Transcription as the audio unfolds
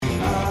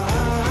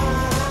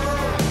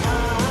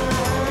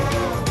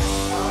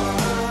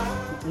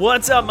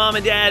What's up, Mom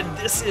and Dad?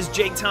 This is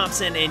Jake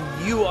Thompson,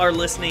 and you are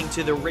listening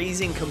to the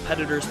Raising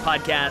Competitors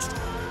podcast.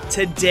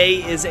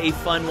 Today is a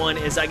fun one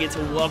as I get to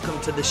welcome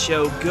to the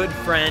show good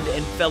friend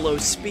and fellow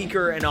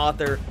speaker and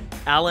author,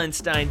 Alan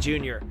Stein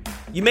Jr.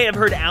 You may have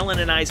heard Alan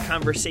and I's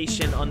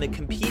conversation on the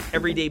Compete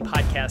Everyday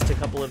podcast a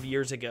couple of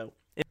years ago.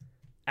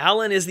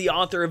 Alan is the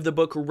author of the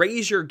book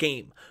Raise Your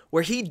Game,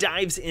 where he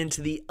dives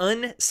into the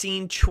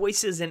unseen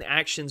choices and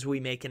actions we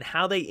make and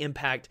how they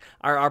impact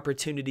our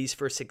opportunities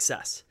for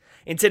success.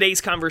 In today's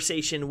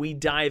conversation, we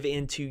dive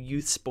into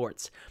youth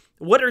sports.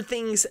 What are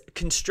things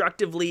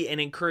constructively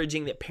and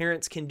encouraging that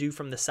parents can do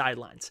from the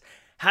sidelines?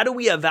 How do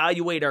we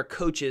evaluate our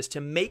coaches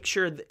to make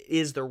sure it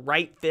is the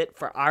right fit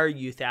for our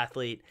youth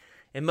athlete?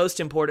 And most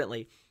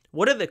importantly,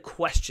 what are the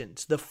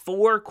questions, the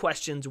 4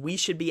 questions we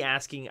should be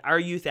asking our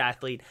youth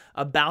athlete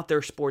about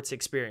their sports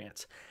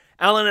experience?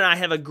 Alan and I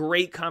have a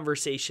great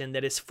conversation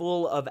that is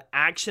full of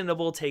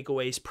actionable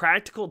takeaways,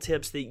 practical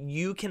tips that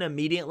you can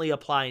immediately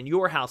apply in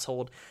your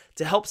household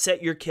to help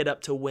set your kid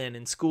up to win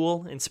in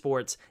school, in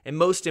sports, and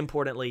most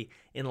importantly,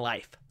 in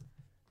life.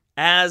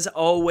 As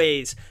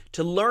always,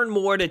 to learn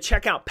more, to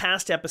check out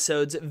past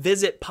episodes,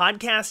 visit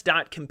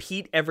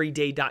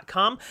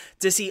podcast.competeeveryday.com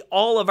to see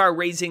all of our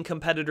Raising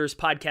Competitors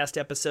podcast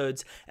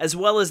episodes, as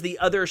well as the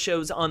other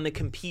shows on the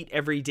Compete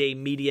Everyday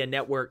Media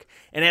Network.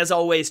 And as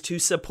always, to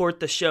support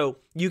the show,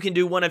 you can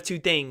do one of 2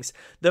 things.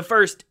 The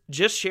first,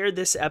 just share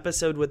this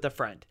episode with a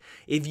friend.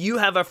 If you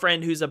have a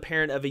friend who's a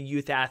parent of a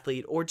youth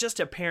athlete or just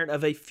a parent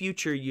of a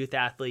future youth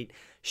athlete,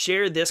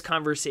 share this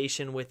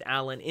conversation with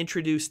Alan.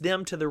 Introduce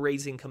them to the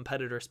Raising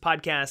Competitors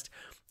podcast.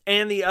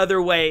 And the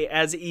other way,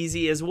 as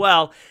easy as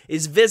well,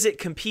 is visit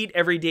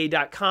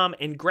CompeteEveryday.com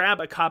and grab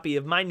a copy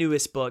of my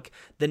newest book,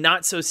 The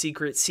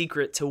Not-So-Secret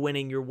Secret to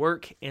Winning Your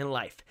Work and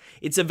Life.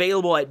 It's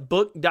available at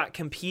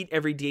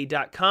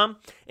book.CompeteEveryday.com,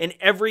 and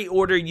every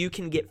order you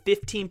can get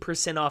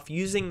 15% off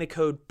using the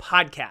code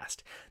PODCAST.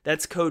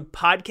 That's code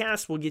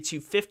PODCAST will get you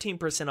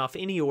 15% off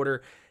any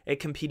order at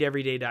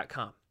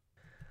CompeteEveryday.com.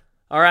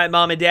 All right,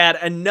 Mom and Dad,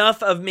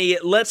 enough of me.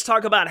 Let's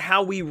talk about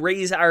how we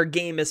raise our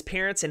game as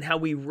parents and how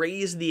we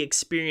raise the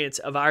experience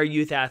of our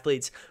youth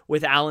athletes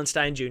with Alan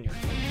Stein Jr.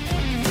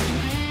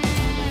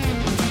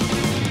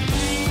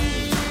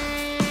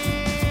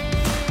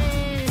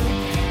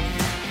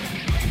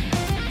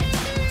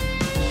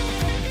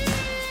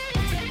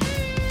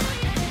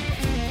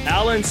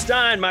 Alan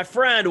Stein, my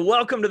friend,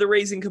 welcome to the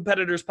Raising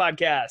Competitors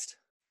podcast.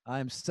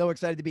 I'm so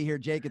excited to be here,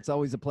 Jake. It's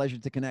always a pleasure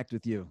to connect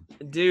with you.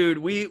 Dude,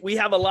 we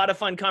have a lot of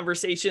fun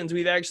conversations.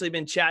 We've actually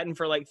been chatting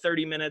for like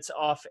 30 minutes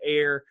off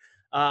air.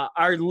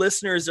 Our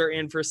listeners are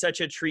in for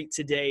such a treat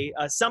today.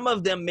 Some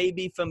of them may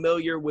be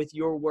familiar with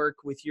your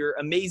work, with your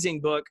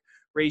amazing book,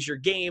 Raise Your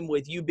Game,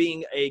 with you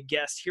being a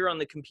guest here on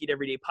the Compete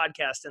Everyday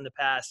podcast in the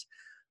past.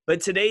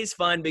 But today's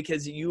fun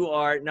because you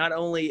are not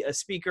only a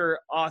speaker,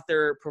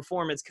 author,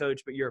 performance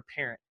coach, but you're a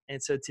parent. And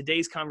so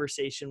today's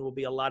conversation will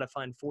be a lot of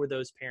fun for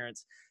those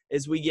parents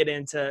as we get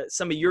into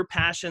some of your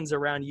passions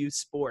around youth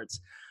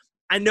sports.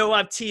 I know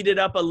I've teed it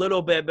up a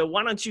little bit, but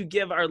why don't you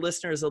give our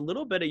listeners a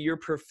little bit of your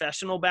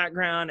professional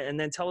background and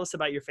then tell us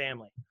about your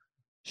family?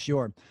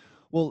 Sure.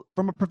 Well,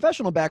 from a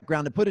professional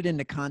background, to put it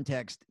into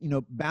context,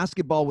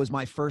 basketball was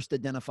my first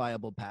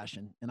identifiable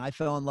passion. And I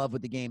fell in love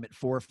with the game at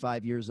 4 or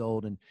 5 years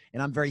old. And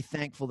I'm very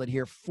thankful that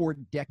here 4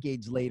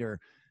 decades later,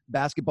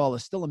 basketball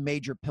is still a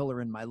major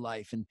pillar in my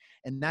life. And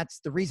that's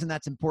the reason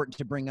that's important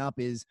to bring up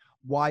is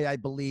why I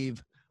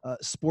believe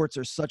sports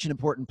are such an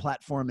important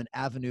platform and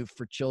avenue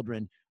for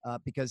children,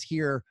 because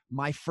here,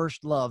 my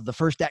first love, the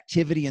first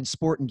activity in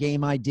sport and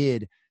game I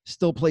did,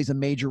 still plays a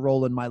major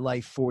role in my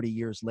life 40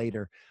 years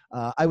later.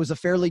 I was a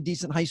fairly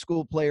decent high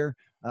school player.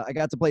 I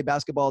got to play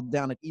basketball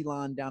down at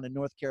Elon, down in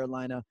North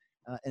Carolina.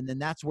 And then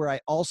that's where I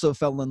also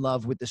fell in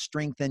love with the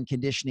strength and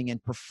conditioning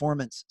and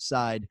performance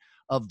side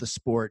of the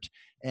sport.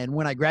 And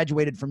when I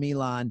graduated from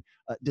Elon,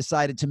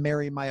 decided to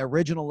marry my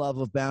original love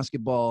of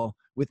basketball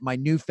with my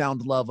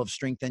newfound love of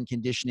strength and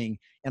conditioning.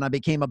 And I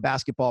became a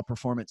basketball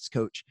performance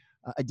coach.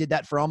 I did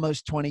that for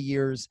almost 20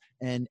 years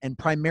and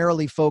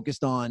primarily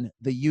focused on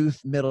the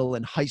youth, middle,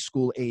 and high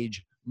school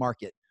age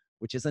market,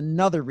 which is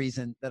another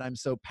reason that I'm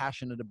so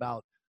passionate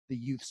about the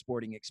youth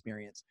sporting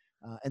experience.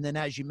 And then,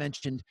 as you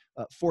mentioned,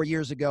 4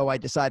 years ago, I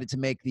decided to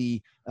make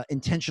the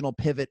intentional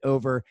pivot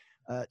over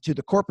to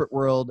the corporate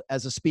world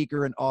as a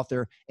speaker and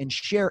author and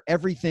share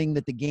everything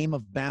that the game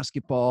of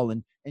basketball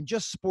and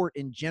just sport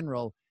in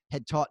general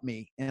had taught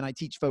me. And I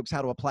teach folks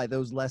how to apply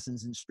those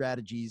lessons and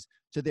strategies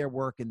to their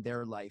work and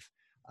their life.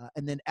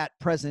 And then at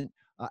present,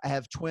 I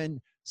have twin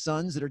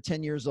sons that are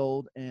 10 years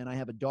old, and I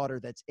have a daughter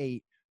that's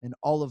 8, and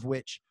all of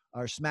which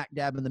are smack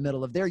dab in the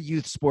middle of their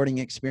youth sporting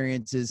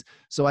experiences.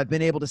 So I've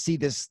been able to see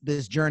this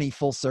journey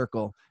full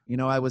circle.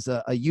 I was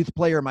a youth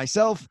player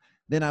myself,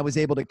 then I was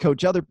able to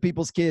coach other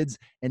people's kids,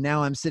 and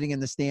now I'm sitting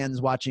in the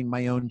stands watching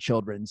my own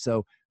children.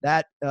 So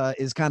that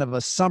is kind of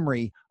a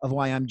summary of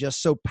why I'm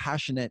just so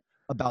passionate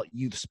about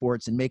youth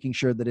sports and making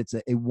sure that it's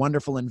a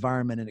wonderful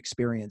environment and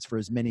experience for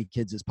as many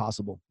kids as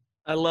possible.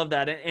 I love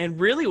that. And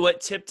really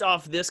what tipped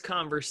off this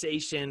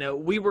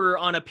conversation, we were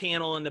on a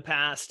panel in the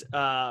past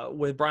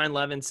with Brian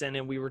Levinson,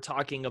 and we were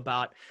talking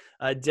about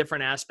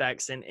different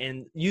aspects,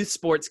 and youth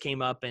sports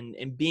came up,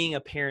 and being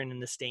a parent in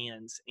the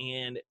stands.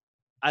 And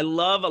I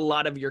love a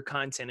lot of your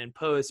content and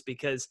posts,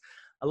 because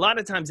a lot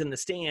of times in the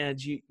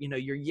stands,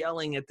 you're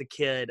yelling at the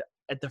kid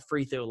at the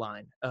free throw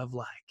line of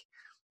like,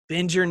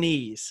 bend your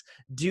knees,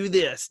 do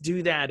this,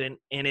 do that.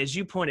 And as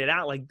you pointed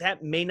out, like,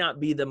 that may not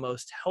be the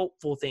most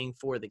helpful thing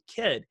for the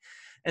kid.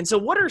 And so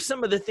what are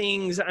some of the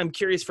things, I'm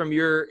curious, from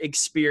your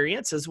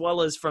experience, as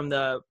well as from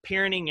the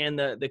parenting and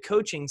the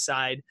coaching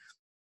side,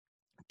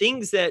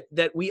 things that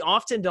we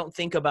often don't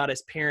think about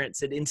as parents,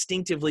 that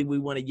instinctively we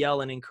want to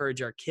yell and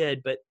encourage our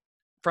kid, but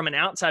from an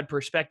outside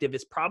perspective,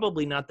 it's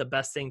probably not the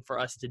best thing for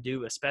us to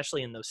do,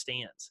 especially in those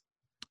stands.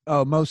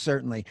 Oh, most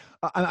certainly.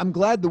 I'm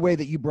glad the way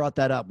that you brought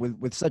that up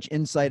with such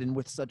insight and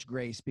with such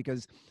grace,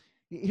 because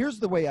here's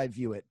the way I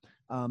view it.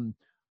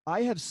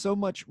 I have so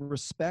much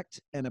respect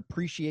and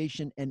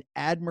appreciation and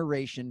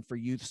admiration for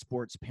youth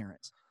sports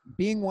parents.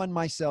 Being one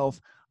myself,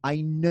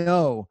 I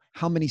know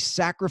how many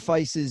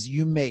sacrifices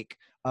you make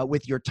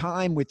with your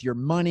time, with your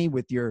money,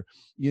 with your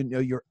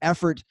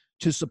effort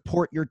to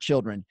support your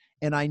children.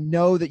 And I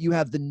know that you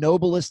have the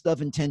noblest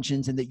of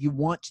intentions, and that you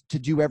want to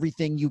do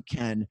everything you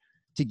can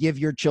to give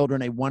your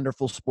children a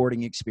wonderful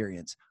sporting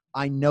experience.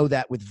 I know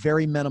that with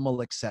very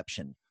minimal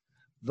exception.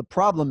 The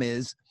problem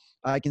is,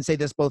 I can say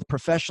this both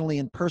professionally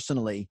and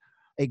personally,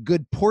 a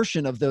good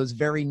portion of those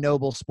very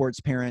noble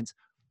sports parents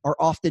are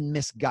often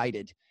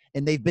misguided,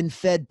 and they've been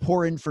fed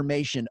poor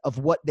information of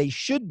what they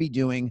should be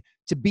doing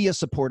to be a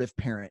supportive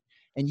parent.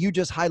 And you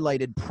just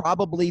highlighted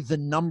probably the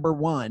number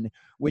one,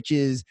 which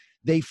is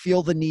they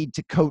feel the need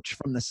to coach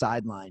from the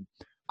sideline.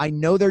 I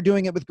know they're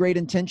doing it with great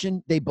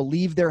intention. They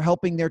believe they're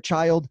helping their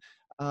child,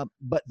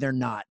 but they're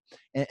not.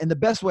 And the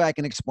best way I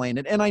can explain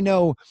it, and I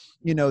know,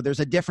 there's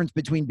a difference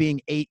between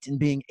being 8 and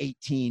being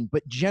 18,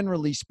 but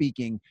generally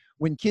speaking,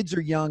 when kids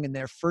are young and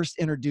they're first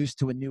introduced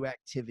to a new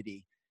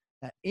activity,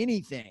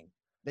 anything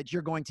that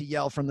you're going to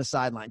yell from the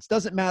sidelines,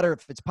 doesn't matter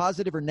if it's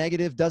positive or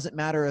negative, doesn't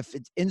matter if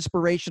it's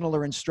inspirational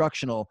or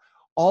instructional,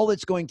 all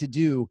it's going to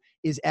do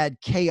is add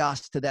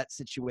chaos to that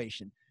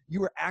situation.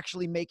 You are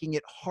actually making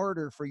it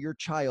harder for your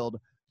child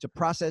to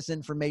process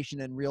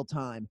information in real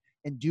time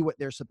and do what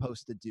they're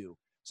supposed to do.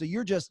 So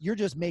you're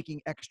just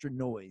making extra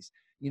noise.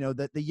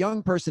 That the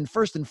young person,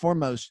 first and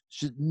foremost,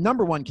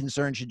 number one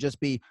concern should just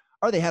be,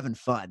 are they having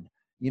fun?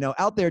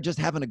 Out there just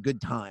having a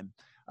good time.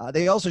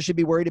 They also should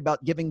be worried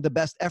about giving the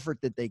best effort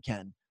that they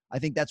can. I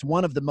think that's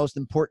one of the most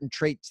important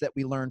traits that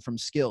we learn from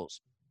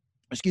sports.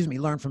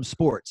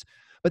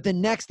 But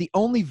then next, the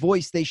only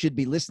voice they should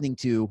be listening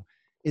to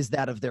is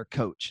that of their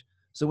coach.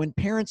 So when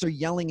parents are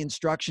yelling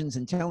instructions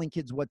and telling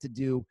kids what to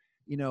do,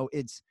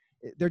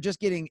 they're just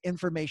getting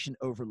information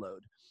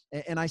overload.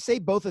 And I say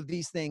both of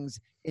these things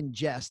in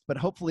jest, but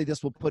hopefully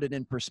this will put it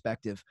in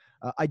perspective.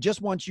 I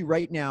just want you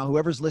right now,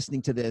 whoever's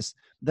listening to this,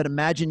 that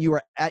imagine you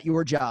are at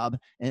your job,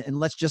 and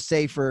let's just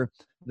say,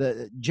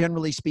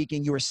 generally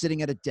speaking, you are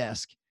sitting at a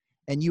desk,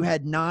 and you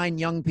had 9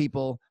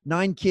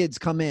 kids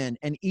come in,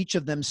 and each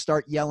of them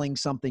start yelling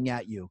something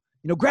at you.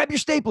 Grab your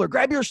stapler.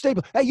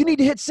 Hey, you need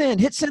to hit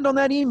send on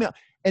that email.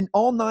 And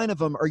all 9 of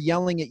them are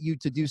yelling at you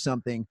to do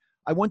something.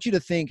 I want you to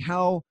think,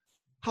 how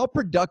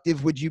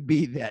productive would you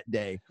be that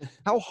day?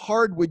 How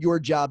hard would your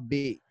job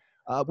be?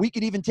 We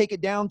could even take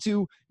it down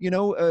to,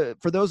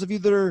 for those of you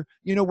that are,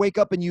 wake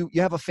up and you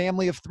have a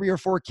family of 3 or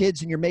 4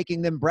 kids and you're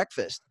making them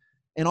breakfast,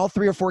 and all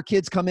 3 or 4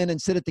 kids come in and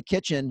sit at the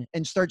kitchen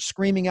and start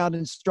screaming out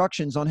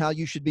instructions on how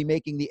you should be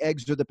making the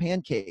eggs or the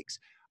pancakes.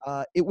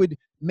 It would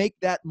make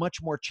that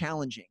much more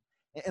challenging.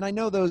 And I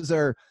know those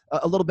are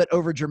a little bit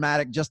over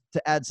dramatic just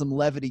to add some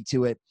levity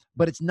to it,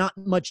 but it's not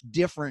much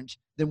different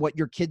than what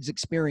your kids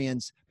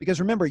experience.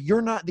 Because remember,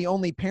 you're not the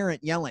only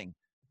parent yelling.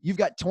 You've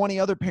got 20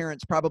 other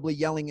parents probably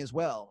yelling as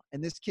well.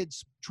 And this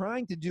kid's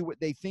trying to do what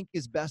they think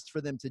is best for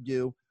them to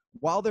do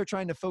while they're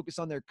trying to focus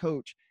on their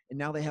coach. And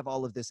now they have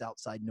all of this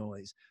outside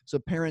noise. So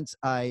parents,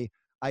 I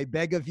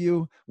beg of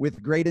you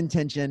with great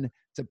intention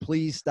to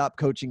please stop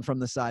coaching from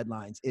the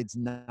sidelines. It's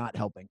not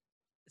helping.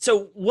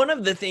 So one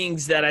of the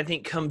things that I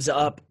think comes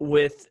up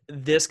with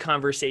this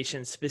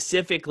conversation,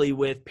 specifically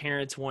with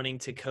parents wanting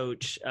to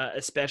coach,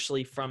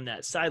 especially from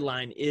that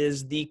sideline,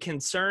 is the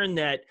concern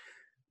that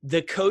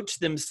the coach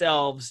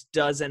themselves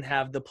doesn't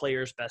have the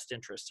player's best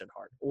interest at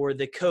heart, or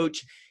the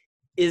coach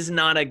is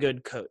not a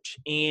good coach.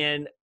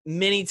 And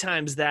many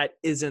times that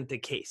isn't the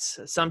case.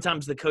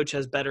 Sometimes the coach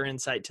has better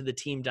insight to the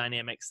team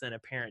dynamics than a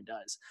parent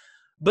does.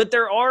 But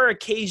there are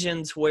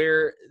occasions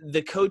where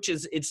the coach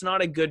it's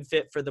not a good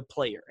fit for the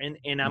player.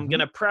 And I'm going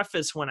to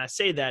preface when I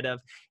say that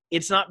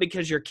it's not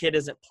because your kid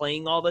isn't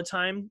playing all the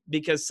time,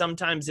 because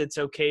sometimes it's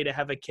okay to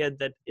have a kid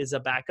that is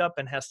a backup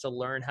and has to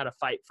learn how to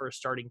fight for a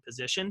starting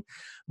position.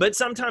 But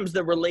sometimes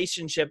the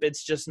relationship,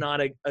 it's just not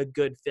a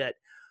good fit.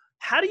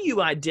 How do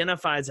you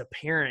identify as a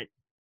parent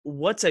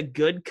what's a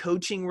good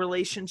coaching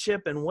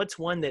relationship and what's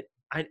one that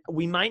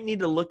we might need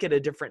to look at a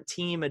different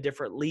team, a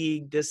different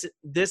league?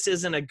 This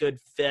isn't a good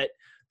fit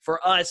for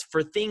us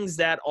for things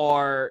that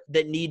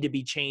need to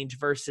be changed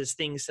versus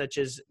things such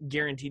as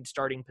guaranteed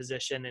starting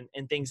position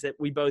and things that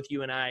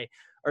you and I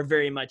are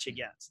very much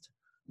against.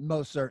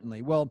 Most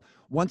certainly. Well,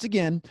 once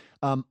again,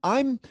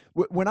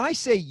 when I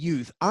say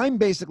youth, I'm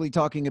basically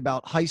talking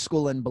about high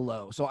school and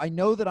below. So I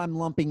know that I'm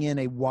lumping in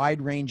a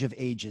wide range of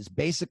ages,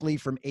 basically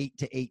from 8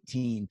 to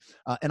 18.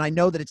 And I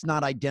know that it's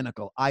not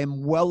identical. I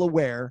am well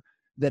aware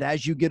that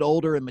as you get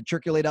older and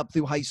matriculate up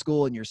through high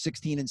school and you're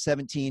 16 and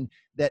 17,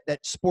 that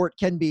sport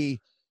can be,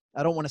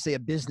 I don't want to say a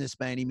business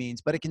by any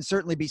means, but it can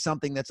certainly be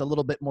something that's a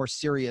little bit more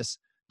serious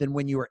than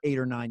when you were 8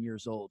 or 9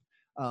 years old.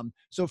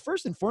 So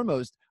first and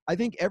foremost, I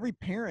think every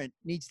parent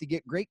needs to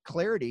get great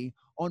clarity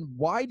on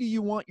why do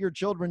you want your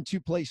children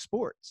to play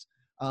sports?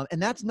 And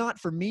that's not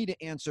for me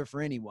to answer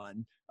for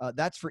anyone.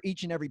 That's for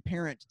each and every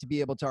parent to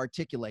be able to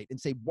articulate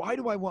and say, why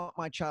do I want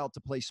my child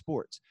to play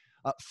sports?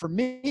 For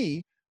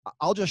me,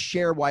 I'll just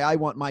share why I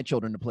want my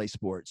children to play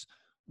sports.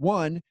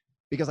 One,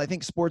 because I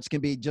think sports can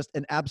be just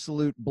an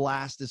absolute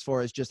blast as far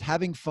as just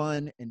having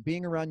fun and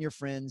being around your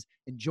friends,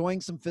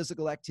 enjoying some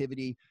physical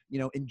activity,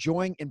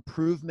 enjoying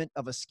improvement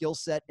of a skill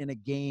set in a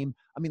game.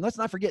 I mean, let's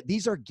not forget,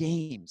 these are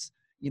games.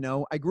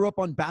 I grew up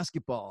on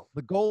basketball.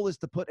 The goal is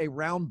to put a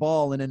round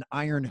ball in an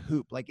iron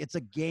hoop. Like, it's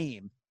a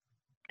game,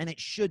 and it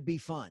should be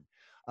fun.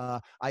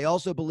 I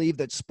also believe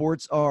that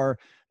sports are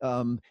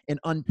an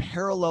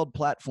unparalleled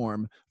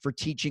platform for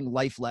teaching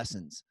life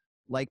lessons,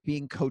 like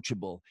being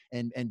coachable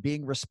and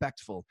being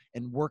respectful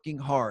and working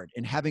hard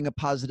and having a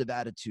positive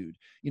attitude.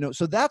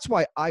 So that's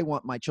why I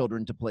want my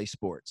children to play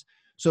sports.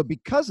 So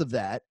because of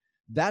that,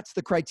 that's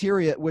the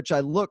criteria at which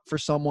I look for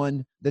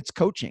someone that's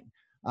coaching.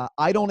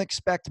 I don't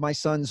expect my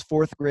son's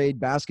 4th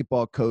grade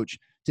basketball coach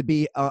to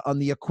be on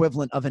the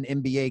equivalent of an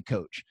NBA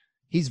coach.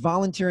 He's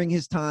volunteering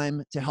his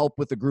time to help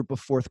with a group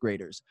of 4th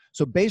graders.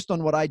 So based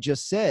on what I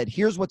just said,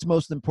 here's what's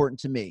most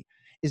important to me.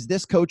 Is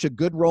this coach a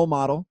good role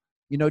model?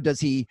 Does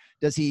he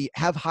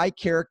have high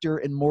character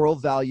and moral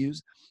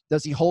values?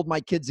 Does he hold my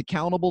kids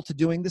accountable to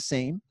doing the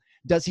same?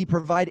 Does he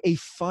provide a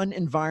fun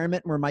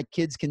environment where my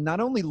kids can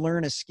not only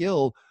learn a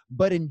skill,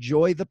 but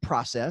enjoy the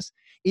process?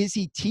 Is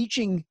he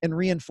teaching and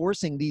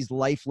reinforcing these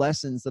life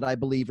lessons that I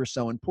believe are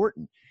so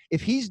important?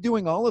 If he's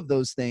doing all of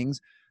those things,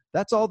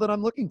 that's all that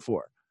I'm looking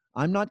for.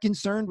 I'm not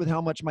concerned with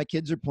how much my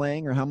kids are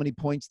playing or how many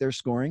points they're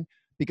scoring,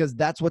 because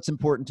that's what's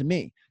important to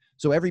me.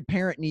 So every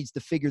parent needs to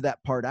figure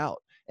that part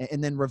out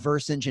and then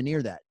reverse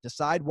engineer that.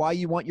 Decide why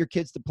you want your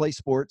kids to play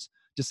sports,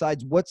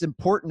 decides what's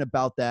important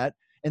about that,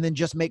 and then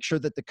just make sure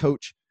that the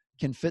coach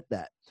can fit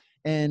that.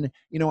 And,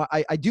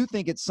 I do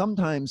think it's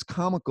sometimes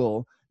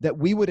comical that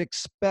we would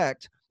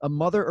expect a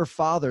mother or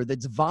father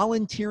that's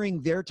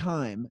volunteering their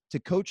time to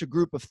coach a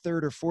group of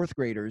 3rd or 4th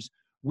graders.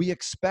 We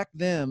expect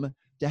them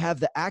to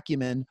have the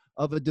acumen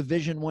of a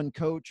Division I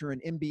coach or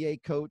an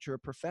NBA coach or a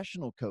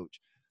professional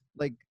coach.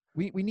 Like,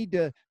 we need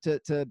to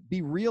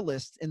be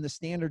realists in the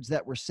standards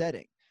that we're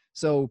setting.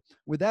 So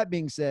with that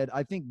being said,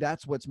 I think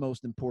that's what's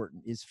most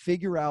important, is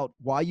figure out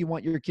why you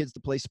want your kids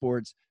to play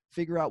sports,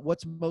 figure out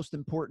what's most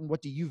important,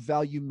 what do you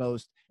value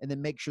most, and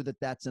then make sure that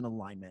that's in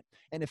alignment.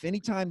 And if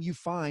anytime you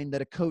find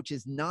that a coach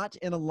is not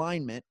in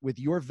alignment with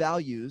your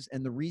values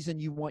and the reason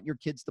you want your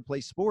kids to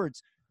play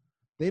sports,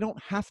 they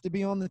don't have to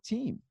be on the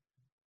team.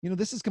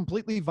 This is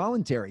completely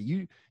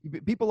voluntary.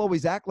 People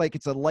always act like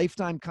it's a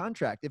lifetime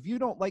contract. If you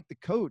don't like the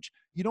coach,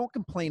 you don't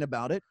complain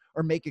about it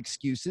or make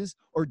excuses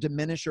or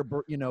diminish or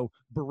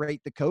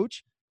berate the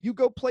coach. You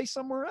go play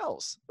somewhere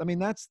else. I mean,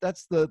 that's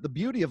the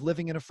beauty of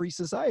living in a free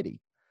society.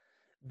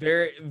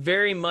 Very,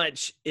 very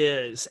much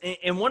is.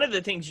 And one of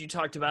the things you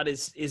talked about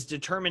is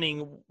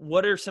determining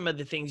what are some of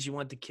the things you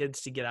want the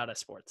kids to get out of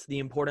sports, the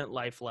important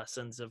life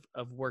lessons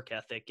of work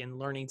ethic and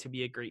learning to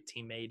be a great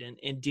teammate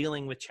and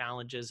dealing with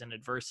challenges and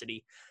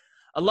adversity.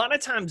 A lot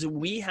of times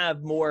we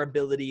have more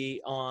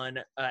ability on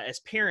as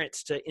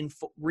parents to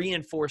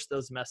reinforce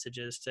those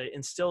messages, to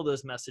instill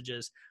those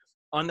messages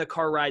on the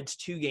car rides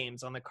to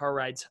games, on the car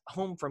rides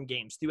home from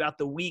games, throughout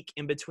the week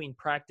in between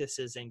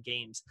practices and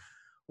games.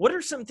 What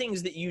are some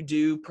things that you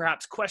do,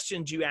 perhaps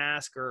questions you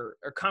ask or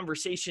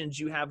conversations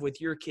you have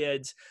with your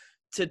kids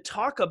to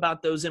talk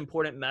about those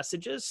important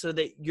messages so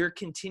that you're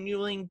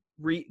continually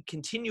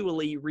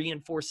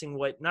reinforcing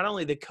what not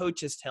only the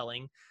coach is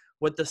telling,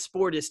 what the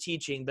sport is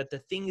teaching, but the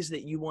things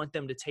that you want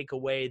them to take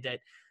away that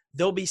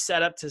they'll be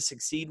set up to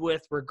succeed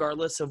with,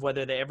 regardless of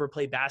whether they ever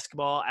play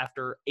basketball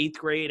after 8th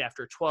grade,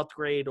 after 12th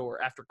grade,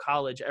 or after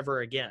college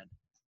ever again?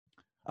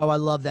 Oh, I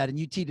love that. And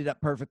you teed it up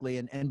perfectly.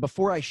 And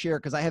before I share,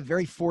 because I have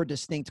 4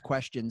 distinct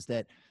questions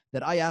that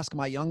I ask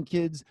my young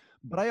kids,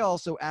 but I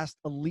also asked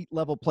elite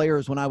level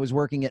players when I was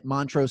working at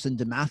Montrose and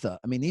DeMatha.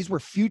 I mean, these were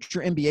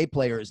future NBA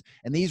players,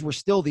 and these were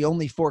still the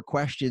only 4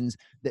 questions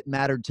that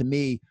mattered to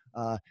me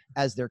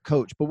as their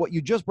coach. But what you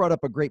just brought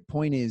up a great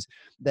point is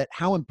that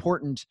how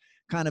important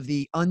kind of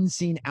the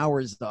unseen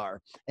hours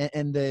are,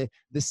 and the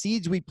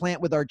seeds we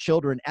plant with our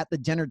children at the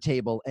dinner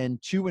table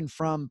and to and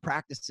from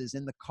practices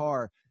in the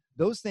car.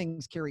 Those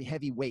things carry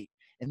heavy weight.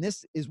 And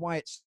this is why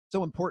it's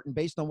so important,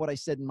 based on what I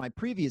said in my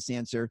previous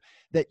answer,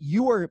 that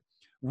you are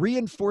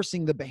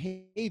reinforcing the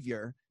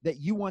behavior that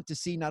you want to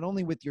see not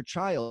only with your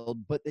child,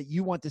 but that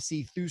you want to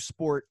see through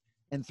sport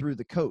and through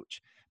the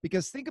coach.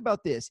 Because think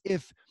about this,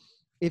 if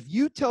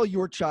you tell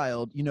your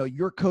child,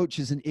 your coach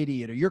is an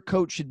idiot, or your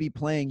coach should be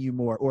playing you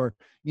more, or,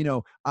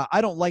 I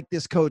don't like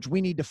this coach,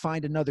 we need to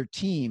find another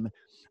team.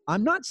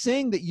 I'm not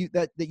saying that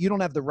you don't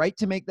have the right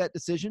to make that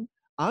decision.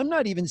 I'm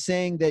not even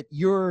saying that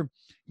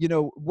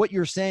what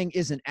you're saying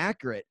isn't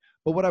accurate.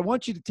 But what I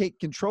want you to take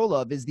control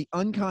of is the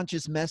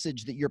unconscious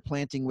message that you're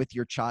planting with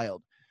your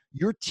child.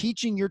 You're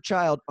teaching your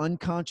child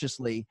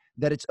unconsciously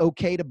that it's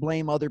okay to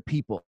blame other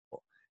people,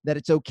 that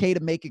it's okay to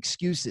make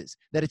excuses,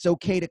 that it's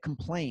okay to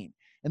complain.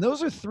 And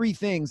those are three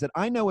things that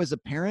I know as a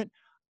parent,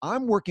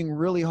 I'm working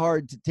really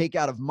hard to take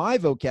out of my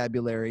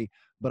vocabulary,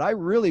 but I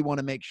really want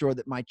to make sure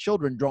that my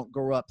children don't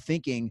grow up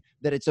thinking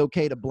that it's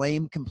okay to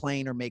blame,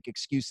 complain, or make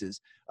excuses.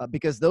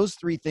 Because those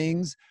three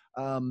things,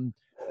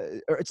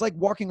 it's like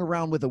walking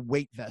around with a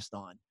weight vest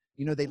on.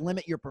 They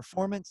limit your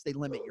performance, they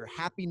limit your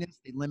happiness,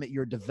 they limit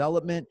your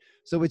development.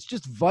 So it's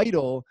just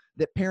vital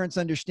that parents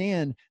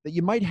understand that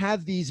you might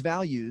have these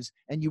values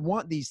and you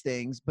want these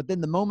things, but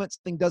then the moment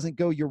something doesn't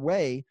go your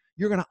way,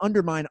 you're going to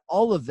undermine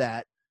all of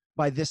that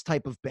by this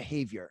type of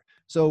behavior.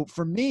 So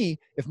for me,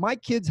 if my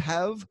kids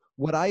have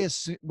what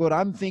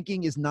I'm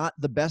thinking is not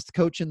the best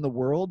coach in the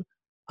world,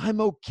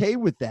 I'm okay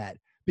with that,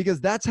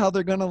 because that's how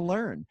they're going to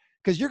learn.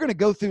 Because you're going to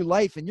go through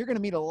life and you're going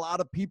to meet a lot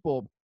of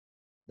people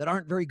that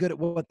aren't very good at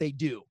what they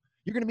do.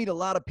 You're going to meet a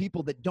lot of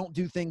people that don't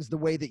do things the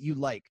way that you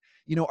like.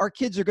 Our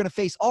kids are going to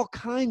face all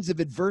kinds of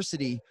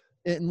adversity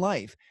in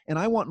life. And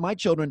I want my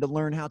children to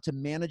learn how to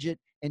manage it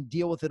and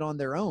deal with it on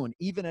their own,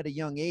 even at a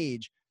young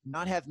age,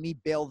 not have me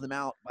bail them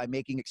out by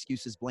making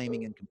excuses,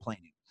 blaming, and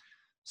complaining.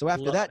 So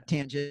after that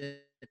tangent,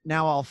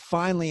 now I'll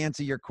finally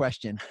answer your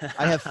question.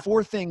 I have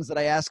 4 things that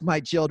I ask my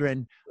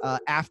children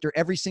after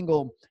every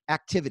single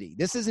activity.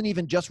 This isn't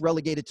even just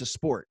relegated to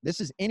sport.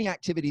 This is any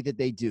activity that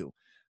they do.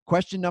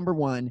 Question number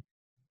 1,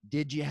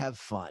 did you have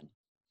fun?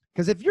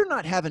 Because if you're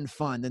not having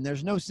fun, then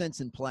there's no sense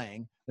in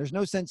playing. There's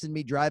no sense in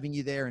me driving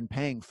you there and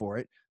paying for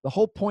it. The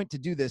whole point to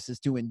do this is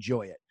to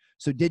enjoy it.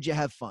 So did you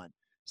have fun?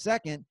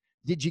 Second,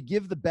 did you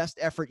give the best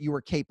effort you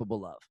were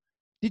capable of?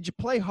 Did you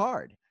play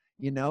hard?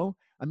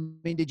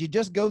 Did you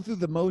just go through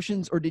the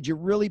motions, or did you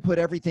really put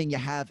everything you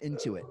have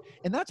into it?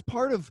 And that's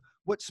part of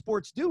what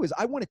sports do, is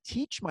I want to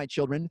teach my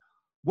children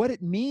what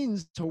it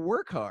means to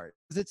work hard.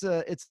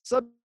 It's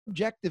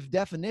subjective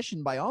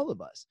definition by all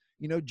of us.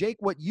 Jake,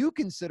 what you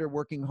consider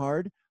working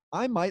hard,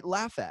 I might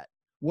laugh at.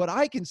 What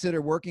I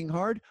consider working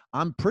hard,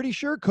 I'm pretty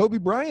sure Kobe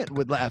Bryant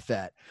would laugh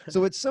at.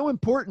 So it's so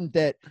important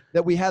that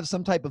we have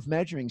some type of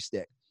measuring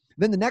stick.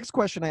 Then the next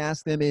question I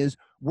ask them is,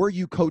 were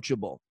you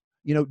coachable?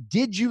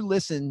 Did you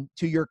listen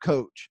to your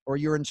coach or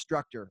your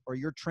instructor or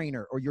your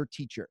trainer or your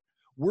teacher?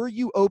 Were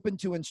you open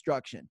to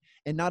instruction?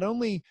 And not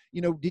only,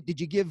 did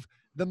you give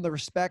them the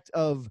respect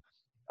of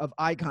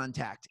eye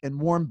contact and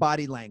warm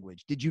body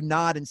language? Did you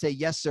nod and say,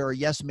 yes, sir, or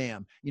yes,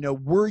 ma'am?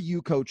 Were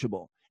you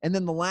coachable? And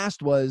then the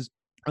last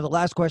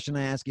question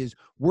I ask is,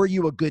 were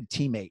you a good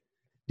teammate?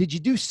 Did you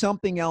do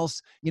something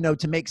else,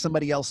 to make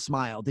somebody else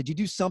smile? Did you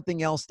do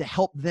something else to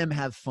help them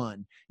have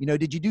fun?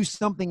 Did you do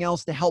something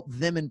else to help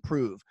them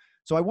improve?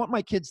 So I want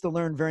my kids to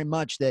learn very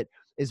much that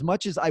as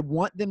much as I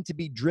want them to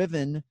be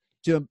driven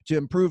to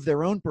improve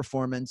their own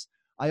performance,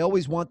 I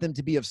always want them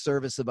to be of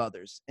service of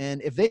others.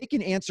 And if they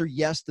can answer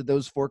yes to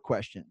those 4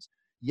 questions,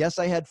 yes,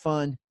 I had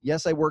fun,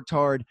 yes, I worked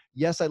hard,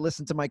 yes, I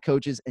listened to my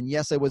coaches, and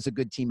yes, I was a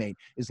good teammate.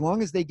 As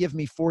long as they give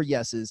me 4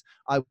 yeses,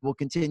 I will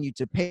continue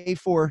to pay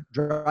for,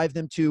 drive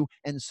them to,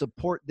 and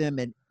support them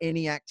in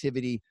any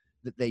activity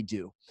that they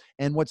do.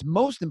 And what's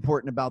most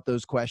important about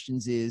those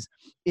questions is,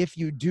 if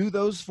you do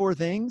those 4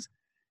 things,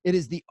 it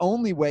is the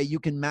only way you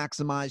can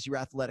maximize your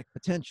athletic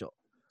potential.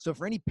 So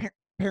for any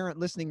parent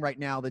listening right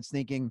now that's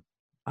thinking,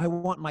 I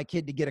want my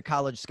kid to get a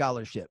college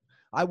scholarship,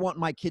 I want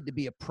my kid to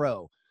be a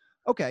pro.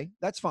 Okay,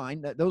 that's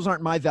fine. Those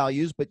aren't my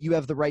values, but you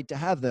have the right to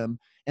have them.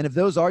 And if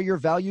those are your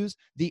values,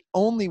 the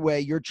only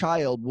way your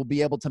child will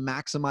be able to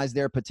maximize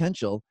their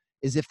potential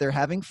is if they're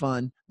having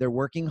fun, they're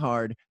working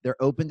hard, they're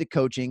open to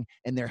coaching,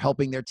 and they're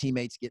helping their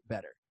teammates get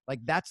better. Like,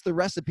 that's the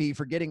recipe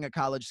for getting a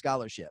college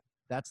scholarship.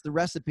 That's the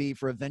recipe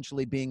for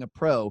eventually being a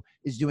pro,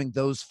 is doing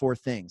those 4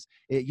 things.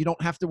 You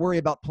don't have to worry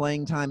about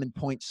playing time and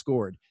points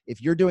scored.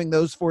 If you're doing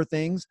those 4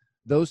 things,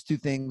 those 2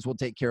 things will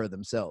take care of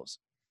themselves.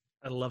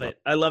 I love it.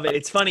 I love it.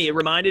 It's funny. It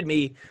reminded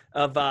me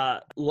of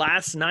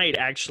last night,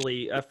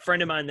 actually. A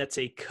friend of mine that's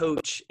a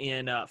coach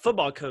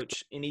football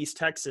coach in East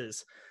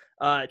Texas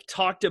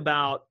talked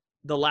about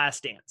The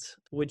Last Dance,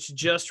 which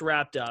just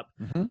wrapped up.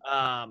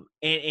 Mm-hmm.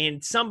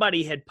 And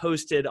somebody had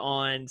posted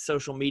on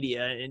social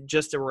media, and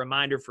just a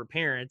reminder for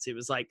parents, it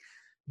was like,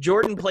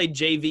 Jordan played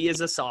JV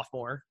as a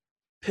sophomore.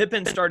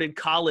 Pippen started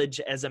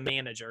college as a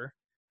manager.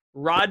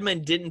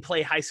 Rodman didn't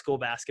play high school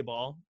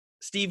basketball.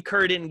 Steve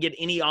Kerr didn't get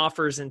any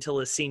offers until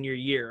his senior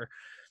year.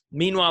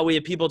 Meanwhile, we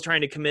have people trying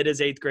to commit as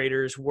 8th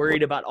graders,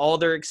 worried about all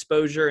their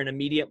exposure and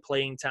immediate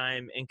playing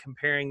time and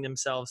comparing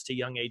themselves to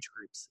young age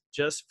groups.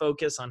 Just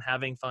focus on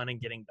having fun and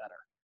getting better.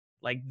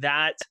 Like,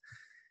 that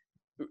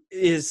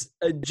is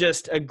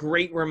just a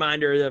great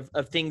reminder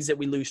of things that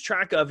we lose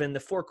track of. And the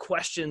 4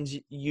 questions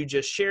you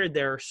just shared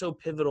there are so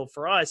pivotal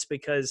for us,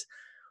 because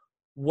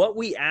what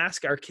we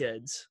ask our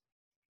kids,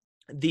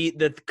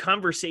 the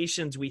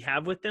conversations we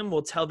have with them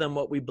will tell them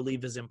what we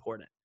believe is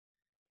important.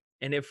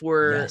 And if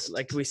we're, Yes.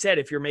 like we said,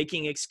 if you're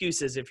making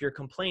excuses, if you're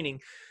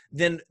complaining,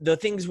 then the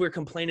things we're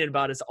complaining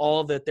about is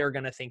all that they're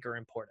going to think are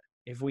important.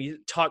 If we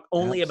talk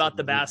only about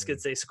the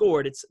baskets they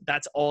scored,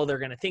 that's all they're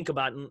going to think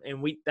about.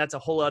 And that's a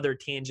whole other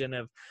tangent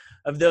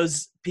of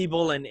those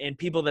people and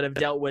people that have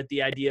dealt with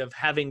the idea of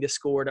having to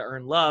score to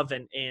earn love,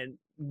 and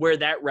where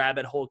that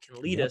rabbit hole can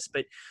lead us.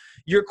 But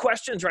your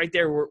questions right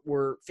there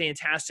were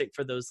fantastic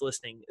for those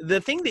listening.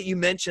 The thing that you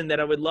mentioned that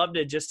I would love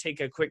to just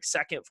take a quick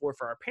second for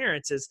our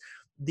parents is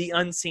the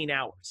unseen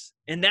hours.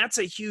 And that's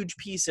a huge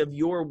piece of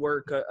your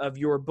work, of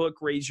your book,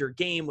 Raise Your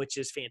Game, which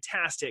is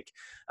fantastic,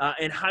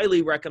 and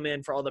highly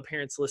recommend for all the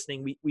parents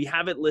listening. We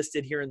have it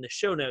listed here in the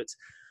show notes,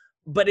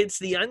 but it's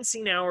the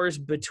unseen hours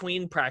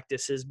between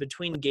practices,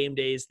 between game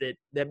days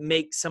that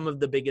make some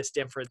of the biggest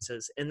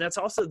differences. And that's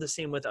also the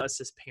same with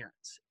us as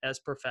parents, as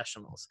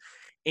professionals.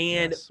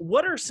 And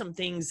what are some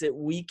things that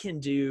we can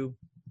do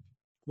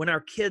when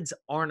our kids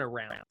aren't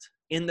around,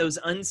 in those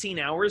unseen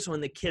hours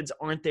when the kids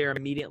aren't there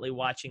immediately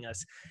watching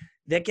us,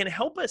 that can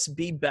help us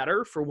be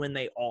better for when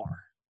they are?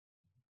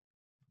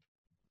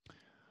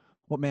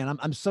 Well, man,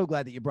 I'm so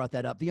glad that you brought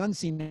that up. The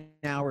unseen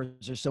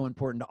hours are so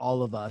important to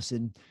all of us.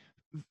 And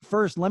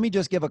first, let me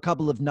just give a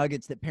couple of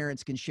nuggets that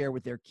parents can share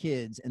with their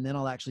kids, and then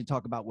I'll actually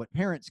talk about what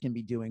parents can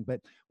be doing.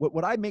 But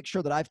what I make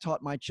sure that I've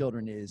taught my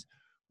children is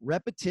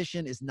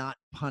repetition is not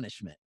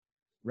punishment.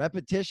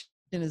 Repetition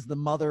is the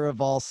mother of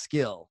all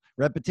skill.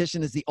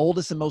 Repetition is the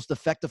oldest and most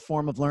effective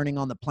form of learning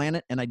on the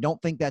planet, and I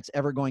don't think that's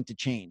ever going to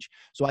change.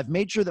 So I've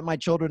made sure that my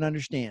children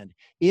understand,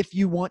 if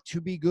you want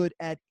to be good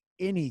at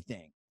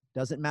anything,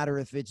 doesn't matter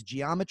if it's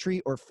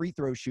geometry or free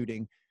throw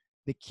shooting,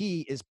 the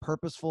key is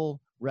purposeful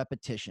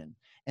repetition.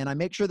 And I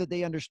make sure that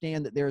they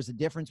understand that there is a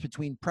difference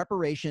between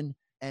preparation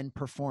and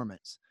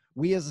performance.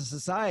 We as a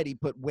society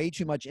put way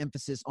too much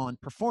emphasis on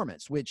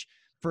performance, which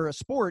for a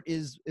sport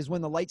is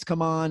when the lights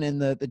come on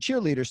and the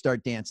cheerleaders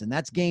start dancing.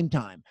 That's game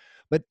time.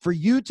 But for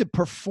you to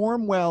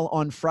perform well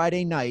on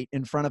Friday night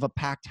in front of a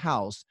packed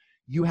house,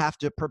 you have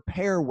to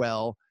prepare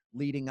well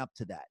leading up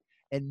to that.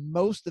 And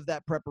most of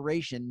that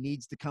preparation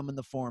needs to come in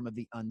the form of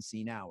the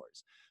unseen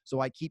hours. So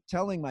I keep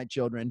telling my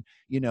children,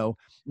 now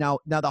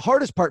the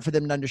hardest part for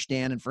them to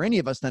understand, and for any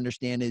of us to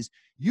understand, is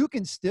you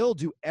can still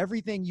do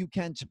everything you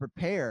can to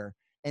prepare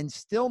and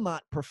still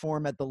not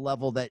perform at the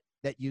level that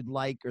you'd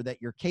like or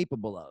that you're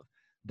capable of.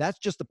 That's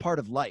just a part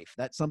of life.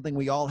 That's something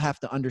we all have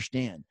to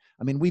understand.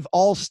 I mean, we've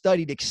all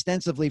studied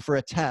extensively for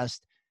a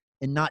test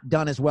and not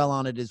done as well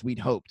on it as we'd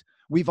hoped.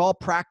 We've all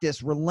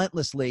practiced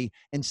relentlessly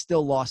and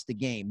still lost the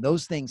game.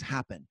 Those things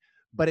happen.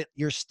 But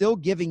you're still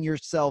giving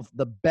yourself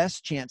the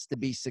best chance to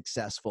be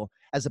successful,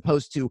 as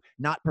opposed to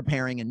not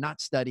preparing and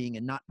not studying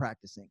and not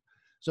practicing.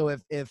 So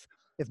if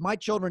my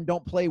children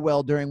don't play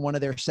well during one of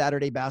their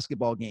Saturday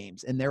basketball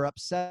games and they're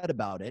upset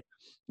about it,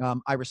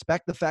 I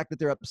respect the fact that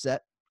they're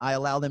upset. I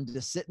allow them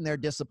to sit in their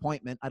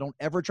disappointment. I don't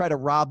ever try to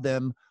rob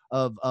them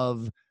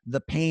of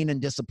the pain and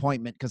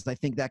disappointment, because I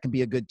think that can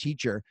be a good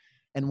teacher.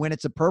 And when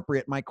it's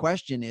appropriate, my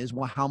question is,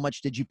 well, how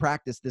much did you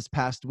practice this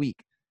past week?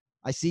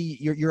 I see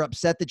you're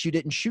upset that you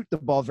didn't shoot the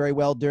ball very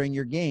well during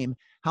your game.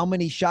 How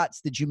many shots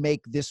did you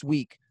make this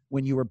week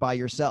when you were by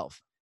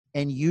yourself?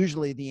 And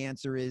usually the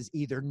answer is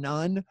either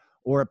none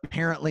or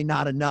apparently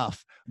not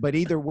enough. But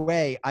either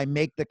way, I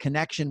make the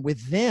connection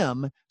with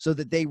them so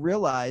that they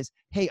realize,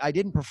 hey, I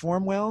didn't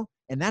perform well,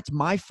 and that's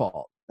my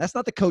fault. That's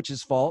not the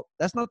coach's fault.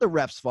 That's not the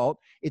ref's fault.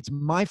 It's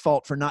my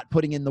fault for not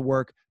putting in the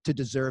work to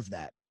deserve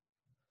that.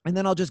 And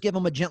then I'll just give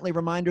them a gently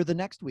reminder the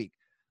next week.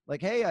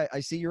 Like, hey, I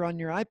see you're on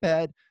your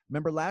iPad.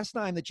 Remember last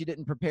time that you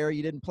didn't prepare,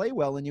 you didn't play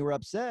well, and you were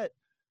upset.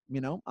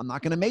 I'm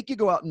not going to make you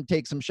go out and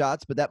take some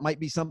shots, but that might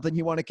be something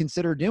you want to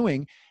consider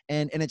doing.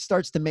 And it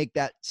starts to make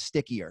that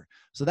stickier.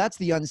 So that's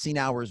the unseen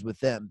hours with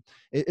them.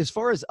 As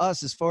far as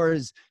us, as far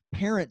as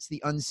parents,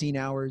 the unseen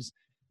hours,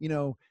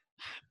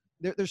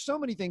 there's so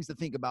many things to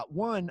think about.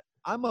 One,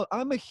 I'm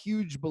a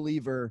huge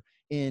believer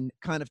in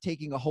kind of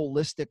taking a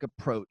holistic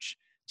approach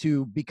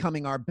to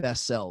becoming our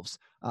best selves.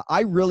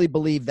 I really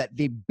believe that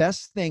the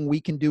best thing we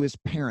can do as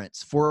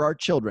parents for our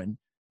children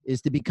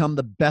is to become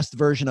the best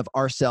version of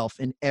ourselves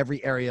in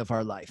every area of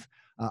our life.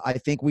 I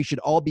think we should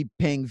all be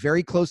paying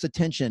very close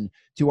attention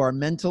to our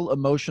mental,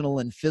 emotional,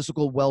 and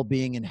physical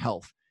well-being and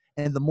health.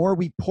 And the more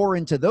we pour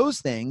into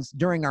those things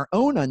during our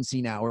own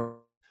unseen hour,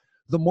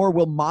 the more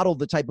we'll model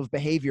the type of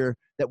behavior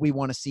that we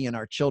want to see in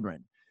our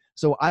children.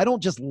 So I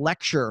don't just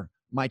lecture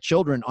my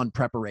children on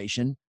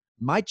preparation.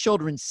 My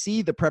children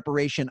see the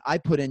preparation I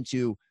put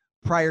into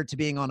prior to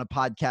being on a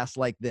podcast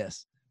like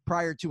this,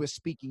 prior to a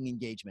speaking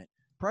engagement,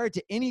 prior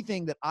to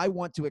anything that I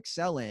want to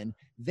excel in.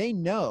 They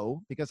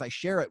know, because I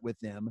share it with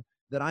them,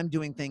 that I'm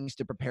doing things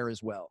to prepare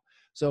as well.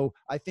 So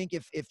I think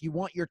if you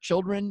want your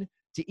children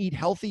to eat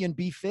healthy and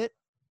be fit,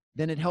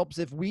 then it helps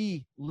if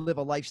we live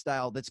a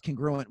lifestyle that's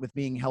congruent with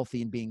being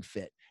healthy and being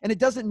fit. And it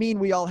doesn't mean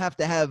we all have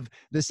to have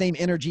the same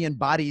energy and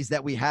bodies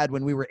that we had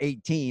when we were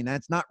 18.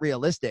 That's not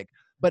realistic,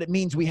 but it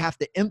means we have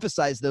to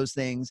emphasize those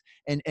things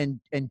and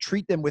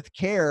treat them with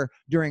care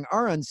during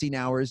our unseen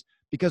hours,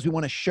 because we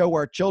want to show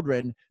our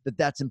children that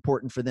that's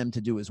important for them to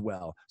do as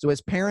well. So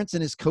as parents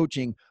and as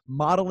coaching,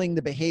 modeling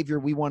the behavior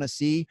we want to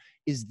see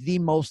is the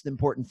most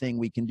important thing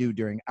we can do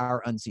during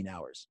our unseen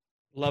hours.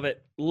 Love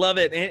it. Love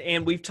it.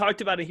 And we've talked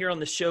about it here on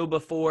the show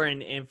before,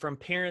 and from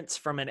parents,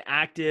 from an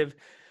active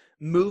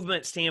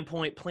movement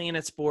standpoint, playing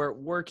a sport,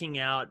 working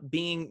out,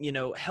 being,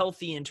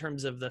 healthy in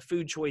terms of the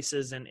food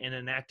choices and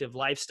an active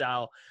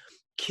lifestyle.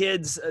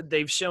 Kids,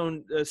 they've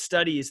shown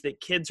studies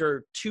that kids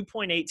are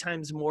 2.8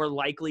 times more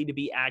likely to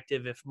be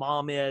active if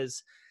mom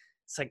is.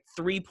 It's like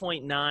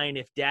 3.9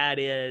 if dad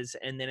is,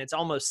 and then it's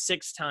almost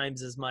 6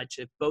 times as much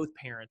if both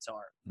parents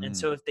are. And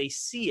so if they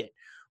see it,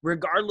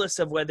 regardless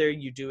of whether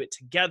you do it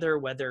together,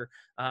 whether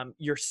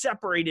you're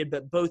separated,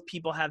 but both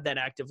people have that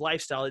active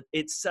lifestyle,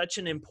 it's such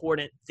an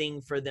important thing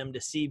for them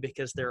to see,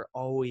 because they're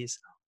always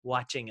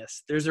watching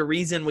us. There's a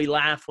reason we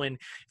laugh when,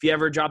 if you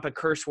ever drop a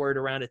curse word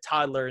around a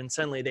toddler and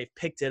suddenly they've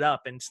picked it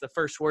up and it's the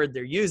first word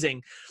they're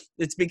using,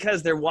 it's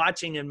because they're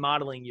watching and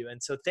modeling you.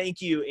 And so thank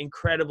you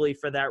incredibly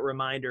for that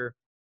reminder,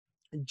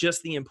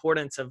 just the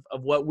importance of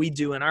what we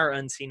do in our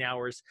unseen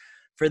hours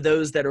for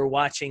those that are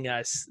watching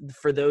us,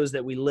 for those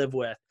that we live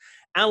with.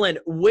 Alan,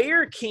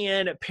 where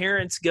can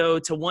parents go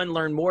to, one,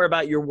 learn more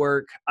about your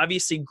work?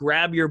 Obviously,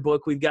 grab your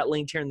book. We've got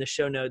linked here in the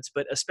show notes,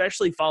 but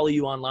especially follow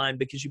you online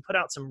because you put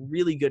out some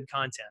really good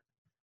content.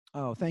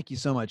 Oh, thank you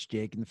so much,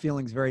 Jake. And the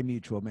feeling's very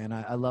mutual, man.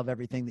 I love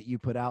everything that you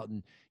put out,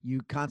 and you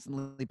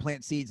constantly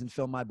plant seeds and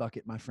fill my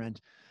bucket, my friend.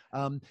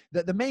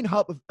 The main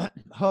hub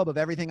of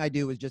everything I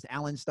do is just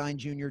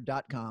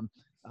alansteinjr.com.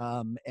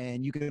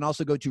 And you can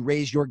also go to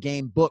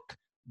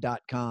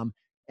raiseyourgamebook.com.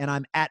 And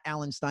I'm at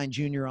Alan Stein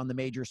Jr. on the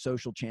major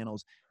social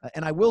channels.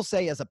 And I will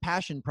say, as a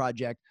passion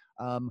project,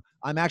 I'm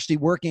actually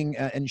working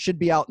and should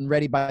be out and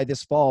ready by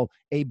this fall,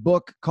 a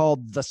book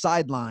called The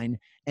Sideline.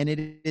 And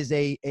it is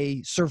a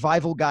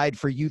survival guide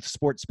for youth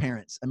sports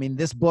parents. I mean,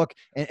 this book,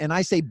 and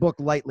I say book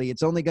lightly,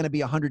 it's only going to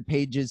be 100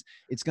 pages.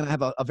 It's going to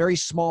have a very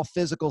small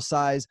physical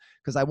size,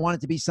 because I want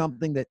it to be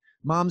something that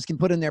moms can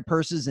put in their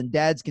purses and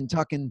dads can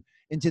tuck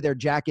into their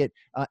jacket.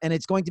 And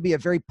it's going to be a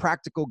very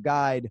practical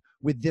guide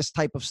with this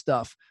type of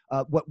stuff,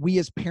 what we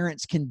as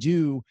parents can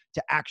do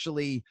to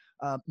actually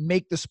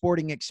make the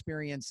sporting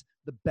experience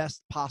the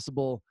best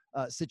possible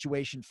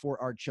situation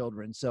for our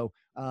children. So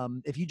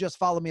if you just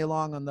follow me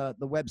along on the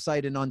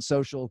website and on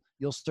social,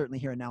 you'll certainly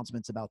hear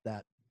announcements about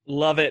that.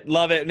 Love it.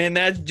 Love it. And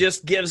that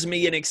just gives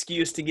me an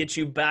excuse to get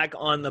you back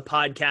on the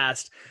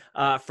podcast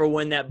for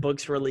when that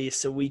book's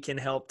released, so we can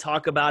help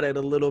talk about it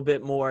a little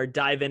bit more,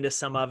 dive into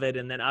some of it,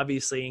 and then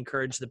obviously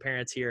encourage the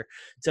parents here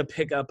to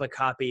pick up a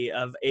copy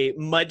of a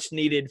much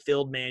needed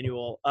field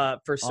manual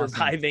for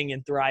surviving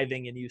and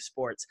thriving in youth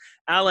sports.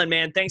 Alan,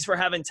 man, thanks for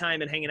having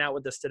time and hanging out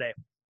with us today.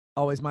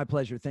 Always my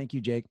pleasure. Thank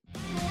you, Jake.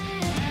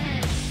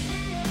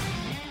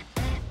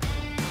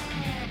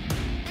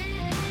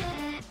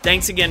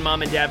 Thanks again,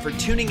 Mom and Dad, for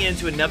tuning in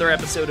to another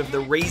episode of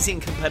the Raising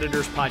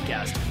Competitors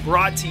podcast,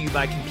 brought to you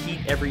by Compete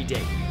Every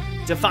Day.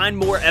 To find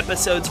more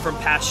episodes from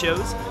past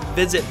shows,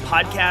 visit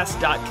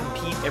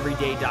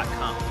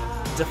podcast.competeeveryday.com.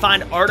 To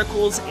find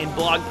articles and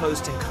blog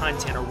posts and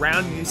content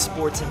around youth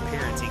sports and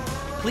parenting,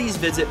 please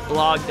visit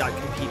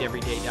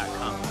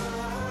blog.competeeveryday.com.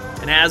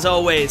 And as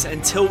always,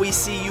 until we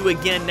see you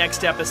again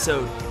next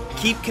episode,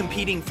 keep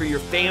competing for your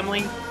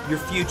family, your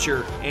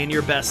future, and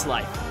your best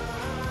life.